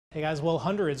Hey guys, well,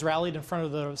 hundreds rallied in front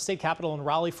of the state capitol in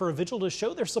Raleigh for a vigil to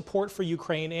show their support for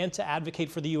Ukraine and to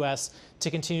advocate for the U.S. to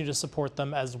continue to support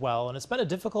them as well. And it's been a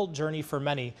difficult journey for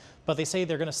many, but they say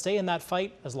they're going to stay in that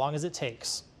fight as long as it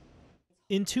takes.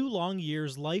 In 2 long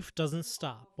years, life doesn't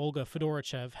stop. Olga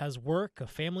Fedorichev has work, a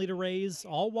family to raise,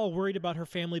 all while worried about her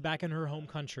family back in her home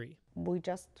country. We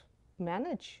just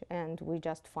manage and we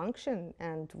just function,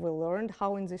 and we learned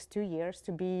how in these 2 years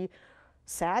to be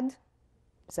sad,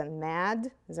 then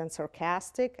mad, then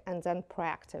sarcastic, and then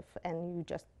proactive. And you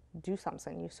just do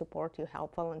something. You support, you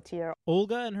help, volunteer.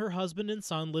 Olga and her husband and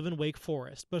son live in Wake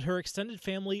Forest, but her extended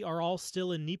family are all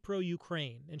still in Dnipro,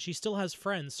 Ukraine, and she still has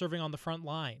friends serving on the front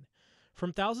line.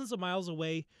 From thousands of miles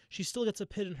away, she still gets a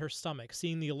pit in her stomach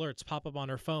seeing the alerts pop up on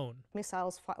her phone.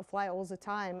 Missiles fly all the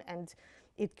time, and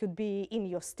it could be in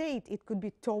your state, it could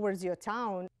be towards your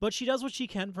town. But she does what she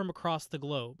can from across the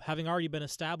globe. Having already been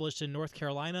established in North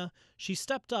Carolina, she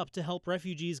stepped up to help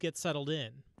refugees get settled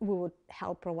in. We would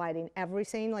help providing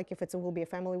everything. Like if it will be a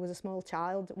family with a small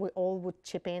child, we all would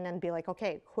chip in and be like,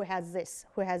 okay, who has this?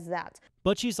 Who has that?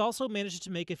 But she's also managed to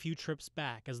make a few trips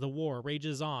back as the war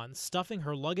rages on, stuffing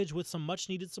her luggage with some much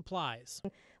needed supplies.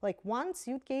 Like one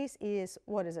suitcase is,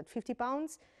 50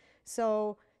 pounds?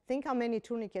 So think how many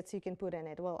tourniquets you can put in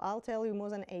it. Well, I'll tell you, more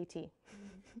than 80.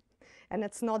 And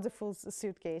it's not the full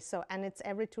suitcase. So, and it's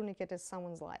every tourniquet is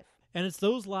someone's life. And it's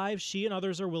those lives she and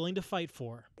others are willing to fight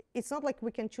for. It's not like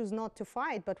we can choose not to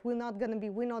fight, but we're not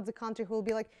the country who will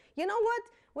be like, you know what,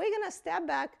 we're gonna step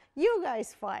back, you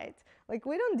guys fight. Like,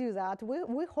 we don't do that.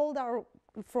 We hold our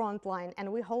front line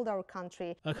and we hold our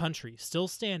country. A country still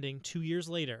standing 2 years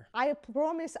later. I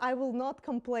promise I will not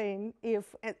complain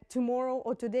if tomorrow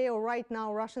or today or right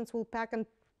now Russians will pack and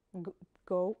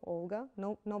go, Olga,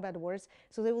 no bad words.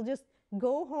 So they will just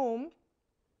go home,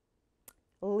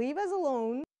 leave us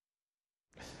alone.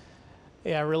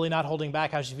 Yeah, really not holding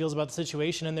back how she feels about the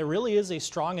situation. And there really is a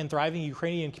strong and thriving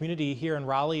Ukrainian community here in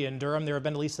Raleigh and Durham. There have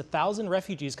been at least 1,000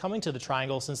 refugees coming to the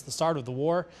Triangle since the start of the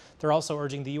war. They're also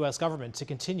urging the U.S. government to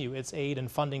continue its aid and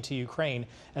funding to Ukraine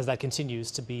as that continues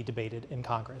to be debated in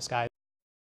Congress. Guys.